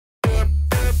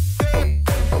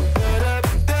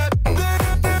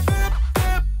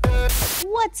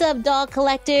What's up, doll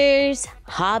collectors,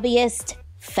 hobbyists,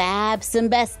 fabs,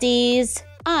 and besties?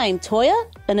 I'm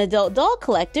Toya, an adult doll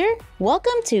collector.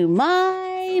 Welcome to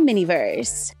my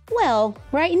miniverse. Well,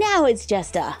 right now it's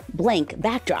just a blank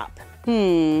backdrop.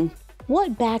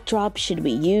 What backdrop should we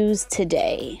use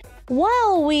today?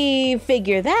 While we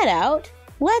figure that out,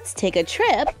 let's take a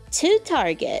trip to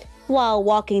Target. While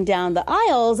walking down the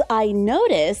aisles, I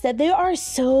noticed that there are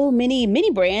so many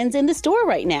mini brands in the store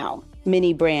right now.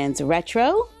 Mini brands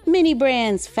retro, mini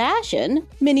brands fashion,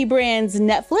 mini brands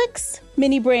Netflix,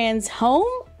 mini brands home,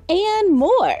 and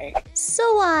more. So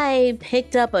I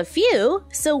picked up a few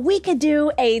so we could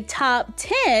do a top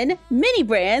 10 mini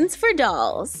brands for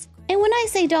dolls. And when I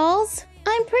say dolls,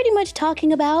 I'm pretty much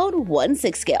talking about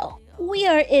 1/6 scale. We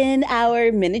are in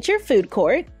our miniature food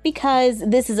court because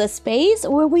this is a space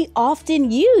where we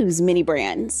often use mini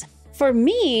brands. For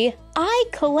me, I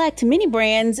collect mini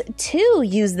brands to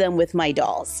use them with my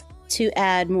dolls, to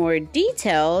add more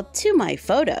detail to my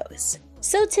photos.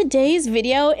 So today's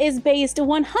video is based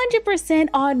 100%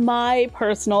 on my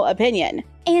personal opinion,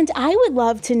 and I would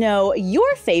love to know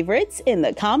your favorites in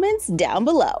the comments down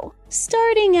below.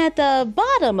 Starting at the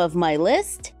bottom of my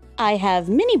list, I have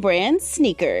mini brand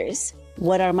sneakers.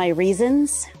 What are my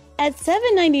reasons? At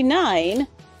 $7.99,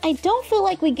 I don't feel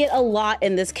like we get a lot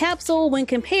in this capsule when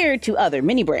compared to other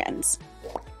mini brands.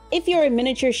 If you're a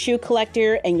miniature shoe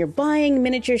collector and you're buying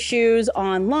miniature shoes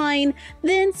online,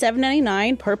 then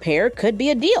 $7.99 per pair could be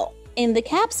a deal. In the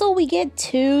capsule, we get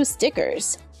 2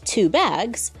 stickers, 2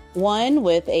 bags, one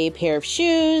with a pair of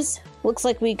shoes. Looks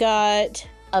like we got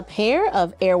a pair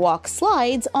of Airwalk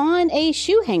slides on a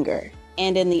shoe hanger.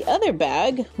 And in the other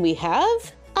bag, we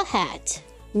have a hat.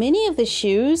 Many of the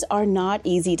shoes are not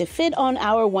easy to fit on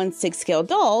our 1/6 scale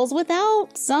dolls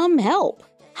without some help.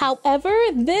 However,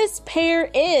 this pair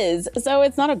is, so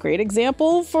it's not a great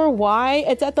example for why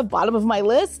it's at the bottom of my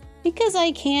list because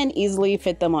I can easily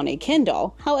fit them on a Ken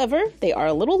doll. However, they are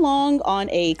a little long on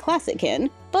a classic Ken,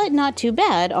 but not too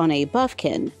bad on a buff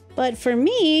Ken. But for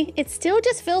me, it still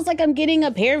just feels like I'm getting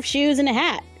a pair of shoes and a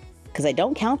hat because I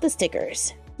don't count the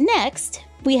stickers. Next,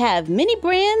 we have mini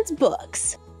brands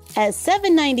books. At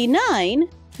 $7.99,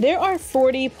 there are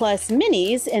 40 plus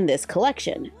minis in this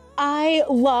collection. I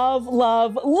love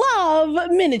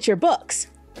miniature books.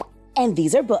 And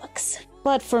these are books.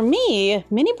 But for me,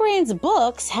 mini brands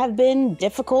books have been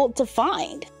difficult to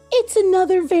find. It's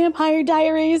another Vampire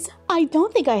Diaries. I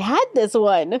don't think I had this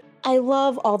one. I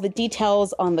love all the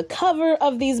details on the cover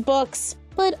of these books,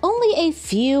 but only a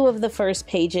few of the first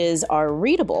pages are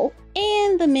readable,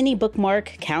 and the mini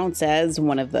bookmark counts as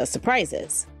one of the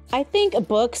surprises. I think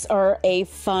books are a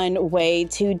fun way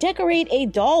to decorate a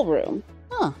doll room.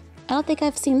 I don't think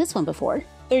I've seen this one before.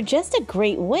 They're just a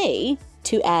great way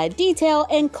to add detail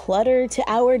and clutter to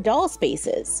our doll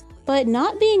spaces. But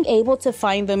not being able to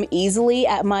find them easily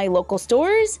at my local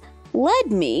stores led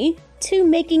me to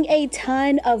making a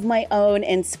ton of my own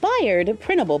inspired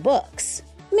printable books,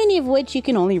 many of which you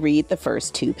can only read the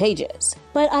first 2 pages.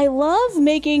 But I love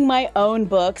making my own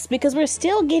books because we're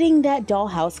still getting that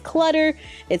dollhouse clutter,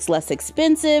 it's less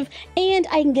expensive, and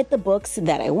I can get the books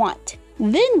that I want.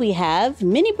 Then we have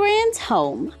mini brands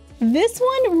home. This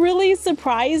one really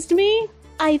surprised me.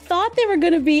 I thought they were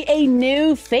going to be a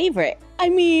new favorite. I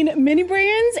mean, mini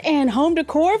brands and home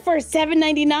decor for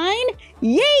 $7.99?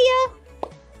 Yeah!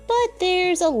 But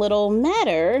there's a little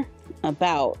matter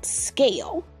about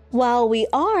scale. While we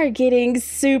are getting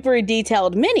super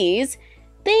detailed minis,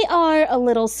 they are a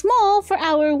little small for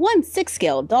our 1/6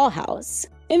 scale dollhouse.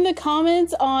 In the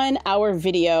comments on our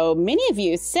video, many of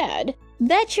you said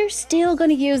that you're still going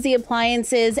to use the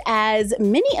appliances as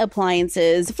mini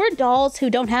appliances for dolls who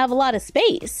don't have a lot of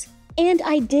space. And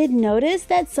I did notice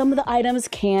that some of the items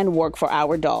can work for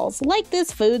our dolls, like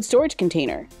this food storage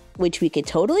container, which we could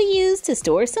totally use to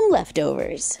store some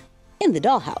leftovers in the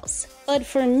dollhouse. But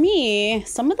for me,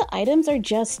 some of the items are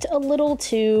just a little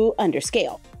too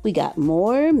underscale. We got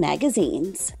more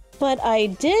magazines. But I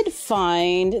did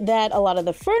find that a lot of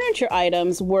the furniture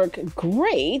items work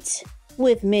great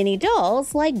with mini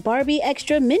dolls like Barbie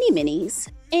Extra Mini Minis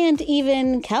and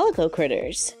even Calico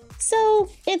Critters. So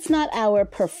it's not our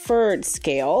preferred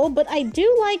scale, but I do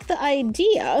like the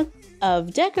idea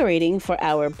of decorating for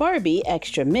our Barbie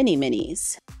Extra Mini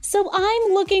Minis. So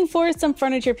I'm looking for some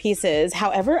furniture pieces.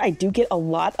 However, I do get a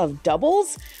lot of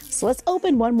doubles. So let's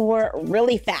open one more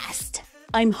really fast.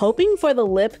 I'm hoping for the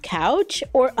lip couch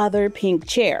or other pink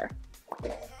chair.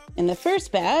 In the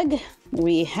first bag,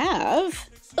 we have,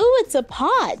 it's a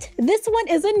pot. This one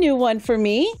is a new one for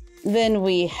me. Then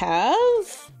we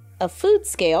have a food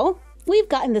scale. We've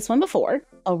gotten this one before.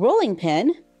 A rolling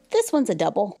pin. This one's a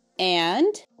double.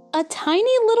 And A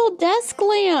tiny little desk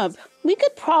lamp. We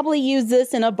could probably use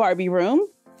this in a Barbie room.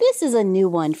 This is a new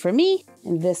one for me,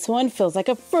 and this one feels like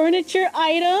a furniture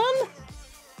item.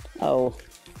 Oh,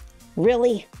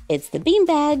 really? It's the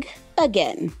beanbag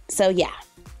again. So yeah,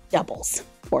 doubles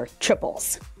or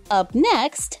triples. Up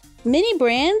next, Mini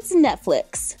Brands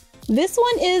Netflix. This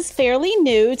one is fairly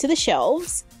new to the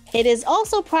shelves. It is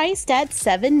also priced at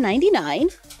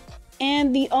 $7.99.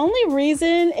 And the only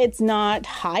reason it's not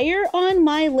higher on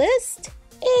my list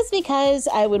is because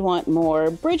I would want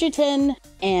more Bridgerton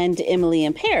and Emily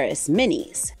in Paris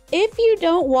minis. If you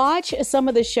don't watch some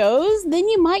of the shows, then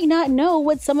you might not know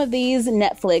what some of these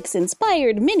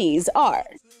Netflix-inspired minis are.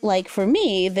 Like for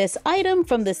me, this item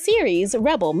from the series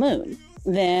Rebel Moon.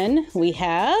 Then we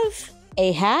have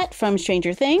a hat from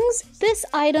Stranger Things. This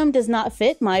item does not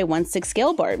fit my 1/6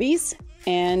 scale Barbies.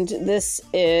 And this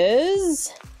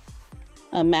is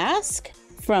a mask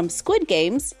from Squid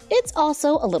Games. It's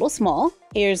also a little small.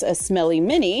 Here's a smelly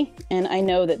mini, and I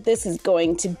know that this is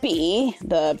going to be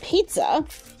the pizza.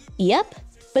 Yep,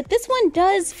 but this one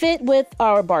does fit with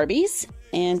our Barbies.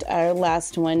 And our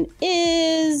last one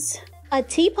is a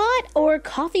teapot or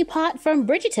coffee pot from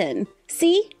Bridgerton.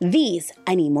 See, these.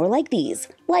 I need more like these,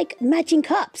 like matching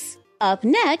cups. Up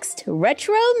next,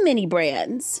 retro mini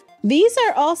brands. These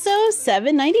are also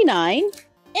 $7.99,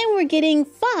 and we're getting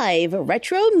 5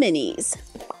 retro minis.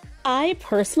 I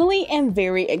personally am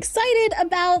very excited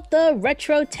about the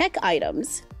retro tech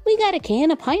items. We got a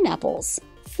can of pineapples.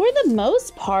 For the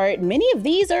most part, many of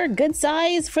these are good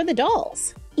size for the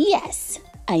dolls. Yes,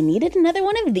 I needed another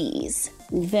one of these.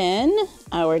 Then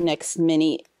our next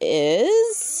mini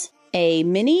is a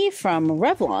mini from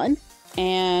Revlon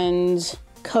and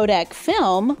Kodak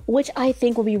film, which I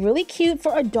think will be really cute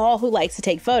for a doll who likes to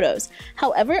take photos.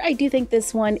 However, I do think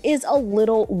this one is a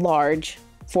little large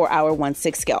for our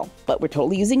 1/6 scale, but we're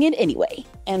totally using it anyway.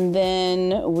 And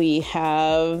then we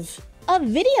have a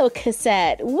video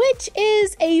cassette, which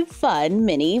is a fun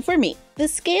mini for me. The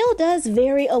scale does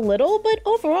vary a little, but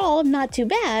overall not too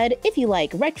bad if you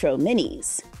like retro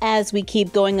minis. As we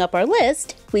keep going up our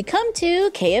list, we come to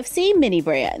KFC mini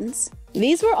brands.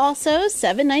 These were also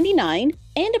 $7.99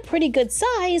 and a pretty good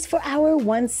size for our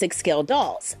 1/6 scale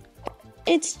dolls.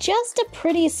 It's just a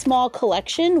pretty small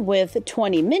collection with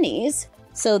 20 minis,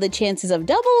 so the chances of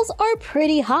doubles are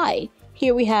pretty high.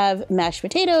 Here we have mashed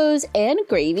potatoes and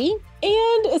gravy.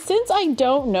 And since I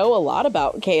don't know a lot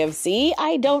about KFC,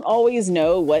 I don't always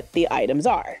know what the items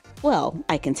are. Well,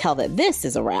 I can tell that this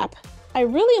is a wrap. I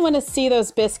really want to see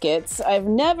those biscuits. I've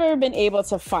never been able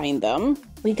to find them.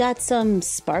 We got some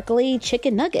sparkly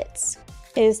chicken nuggets.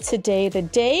 Is today the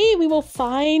day we will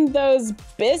find those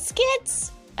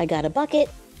biscuits? I got a bucket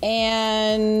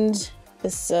and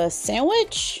this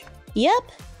sandwich. Yep,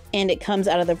 and it comes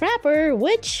out of the wrapper,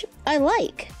 which I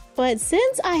like. But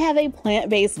since I have a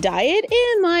plant-based diet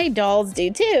and my dolls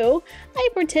do too, I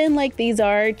pretend like these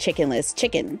are chickenless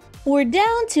chicken. We're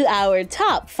down to our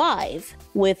top 5,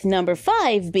 with number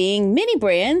 5 being Mini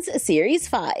Brands Series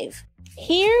 5.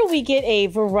 Here we get a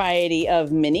variety of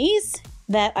minis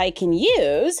that I can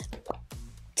use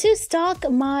to stock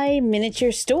my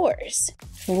miniature stores.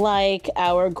 Like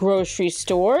our grocery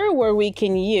store where we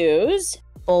can use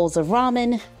bowls of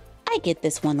ramen. I get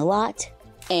this one a lot.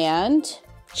 And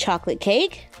chocolate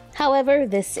cake. However,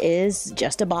 this is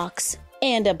just a box.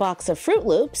 And a box of Fruit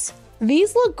Loops.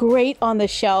 These look great on the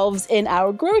shelves in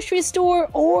our grocery store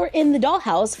or in the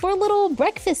dollhouse for a little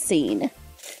breakfast scene.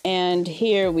 And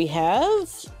here we have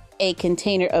a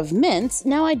container of mints.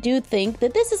 Now I do think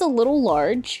that this is a little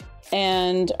large.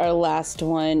 And our last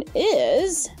one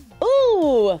is,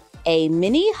 ooh, a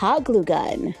mini hot glue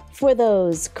gun for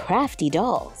those crafty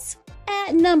dolls.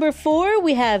 At number 4,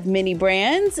 we have Mini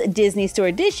Brands Disney Store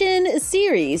Edition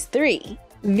Series 3.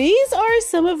 These are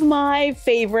some of my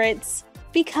favorites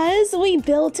because we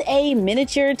built a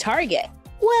miniature Target.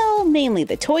 Well, mainly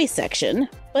the toy section,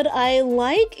 but I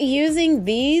like using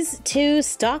these to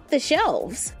stock the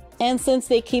shelves. And since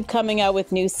they keep coming out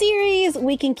with new series,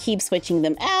 we can keep switching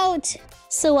them out.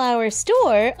 So our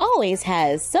store always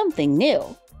has something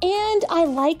new. And I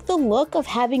like the look of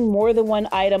having more than one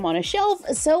item on a shelf,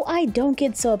 so I don't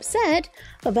get so upset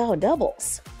about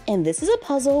doubles. And this is a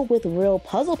puzzle with real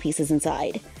puzzle pieces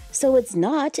inside, so it's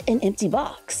not an empty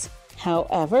box.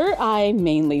 However, I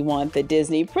mainly want the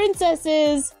Disney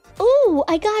princesses. Ooh,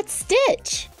 I got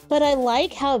Stitch! But I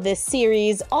like how this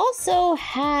series also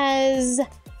has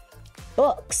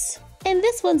books. And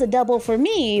this one's a double for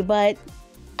me, but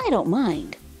I don't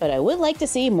mind. But I would like to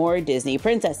see more Disney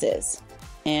princesses.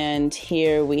 And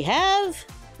here we have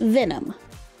Venom.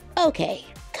 Okay,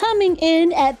 coming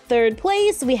in at 3rd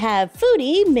place, we have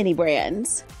Foodie Mini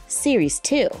Brands. Series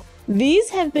 2. These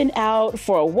have been out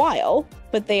for a while,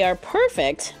 but they are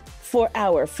perfect for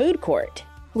our food court.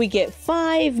 We get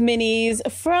 5 minis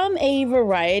from a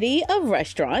variety of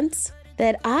restaurants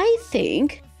that I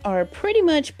think are pretty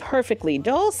much perfectly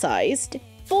doll-sized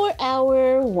for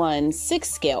our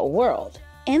 1/6 scale world.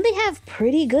 And they have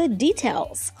pretty good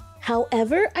details.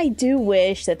 However, I do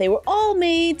wish that they were all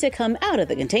made to come out of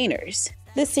the containers.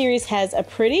 This series has a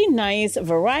pretty nice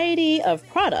variety of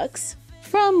products,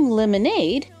 from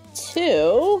lemonade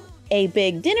to a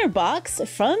big dinner box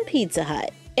from Pizza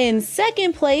Hut. In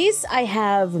second place, I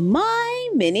have My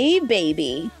Mini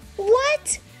Baby.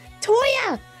 What?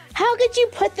 Toya, how could you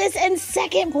put this in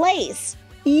second place?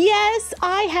 Yes,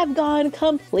 I have gone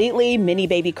completely Mini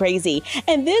Baby crazy,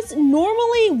 and this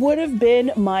normally would have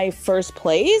been my first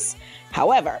place.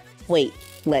 However, wait,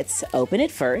 let's open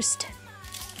it first,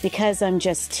 because I'm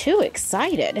just too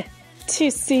excited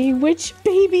to see which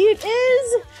baby it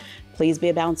is. Please be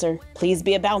a bouncer. Please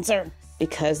be a bouncer.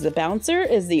 Because the bouncer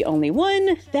is the only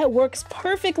one that works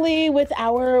perfectly with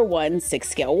our 1/6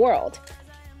 scale world.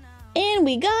 And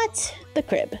we got the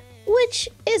crib, which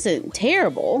isn't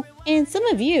terrible. And some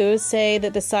of you say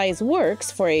that the size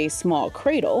works for a small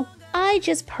cradle. I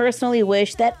just personally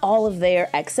wish that all of their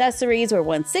accessories were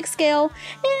 1/6 scale,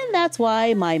 and that's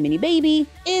why My Mini Baby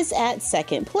is at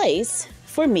second place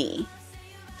for me.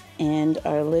 And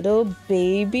our little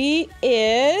baby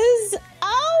is...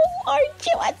 Oh, aren't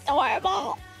you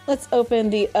adorable? Let's open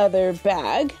the other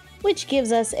bag, which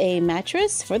gives us a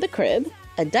mattress for the crib,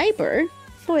 a diaper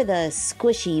for the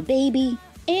squishy baby,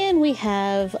 and we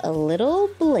have a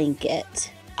little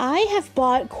blanket. I have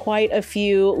bought quite a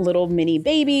few little mini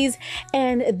babies,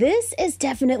 and this is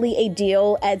definitely a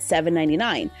deal at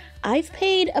 $7.99. I've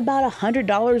paid about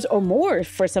 $100 or more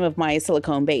for some of my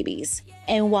silicone babies.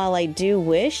 And while I do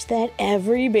wish that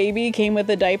every baby came with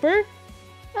a diaper,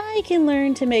 I can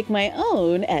learn to make my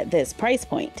own at this price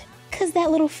point. 'Cause that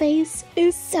little face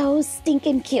is so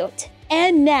stinking cute.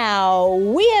 And now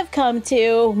we have come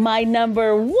to my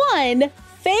number 1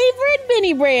 favorite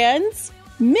mini brands.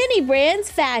 Mini Brands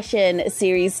Fashion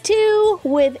Series 2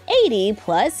 with 80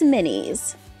 plus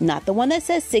minis. Not the one that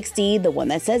says 60, the one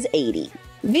that says 80.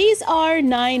 These are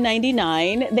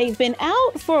 $9.99. They've been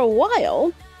out for a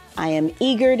while. I am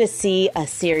eager to see a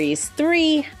Series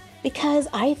 3 because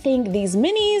I think these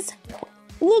minis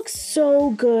look so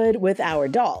good with our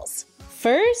dolls.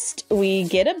 First, we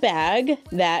get a bag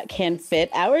that can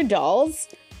fit our dolls.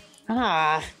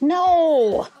 Ah,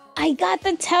 no! I got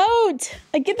the tote!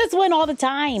 I get this one all the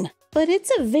time. But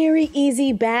it's a very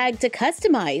easy bag to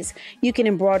customize. You can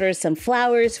embroider some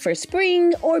flowers for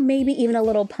spring or maybe even a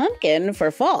little pumpkin for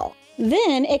fall.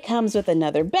 Then it comes with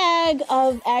another bag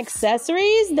of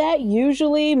accessories that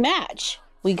usually match.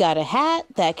 We got a hat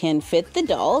that can fit the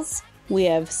dolls. We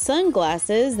have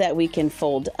sunglasses that we can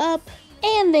fold up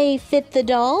and they fit the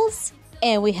dolls.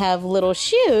 And we have little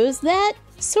shoes that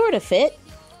sort of fit.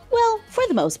 Well, for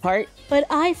the most part. But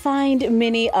I find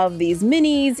many of these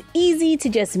minis easy to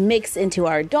just mix into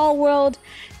our doll world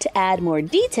to add more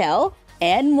detail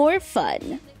and more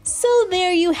fun. So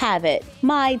there you have it,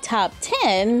 my top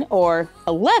 10 or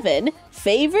 11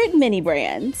 favorite mini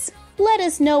brands. Let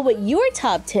us know what your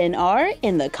top 10 are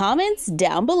in the comments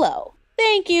down below.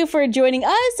 Thank you for joining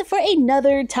us for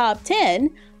another top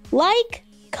 10. Like,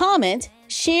 comment,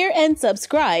 share, and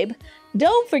subscribe.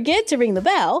 Don't forget to ring the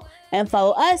bell and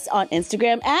follow us on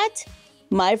Instagram at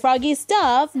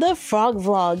MyFroggyStuff, the Frog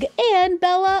Vlog, and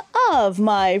Bella of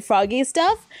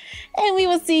MyFroggyStuff. And we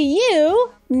will see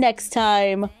you next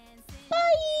time.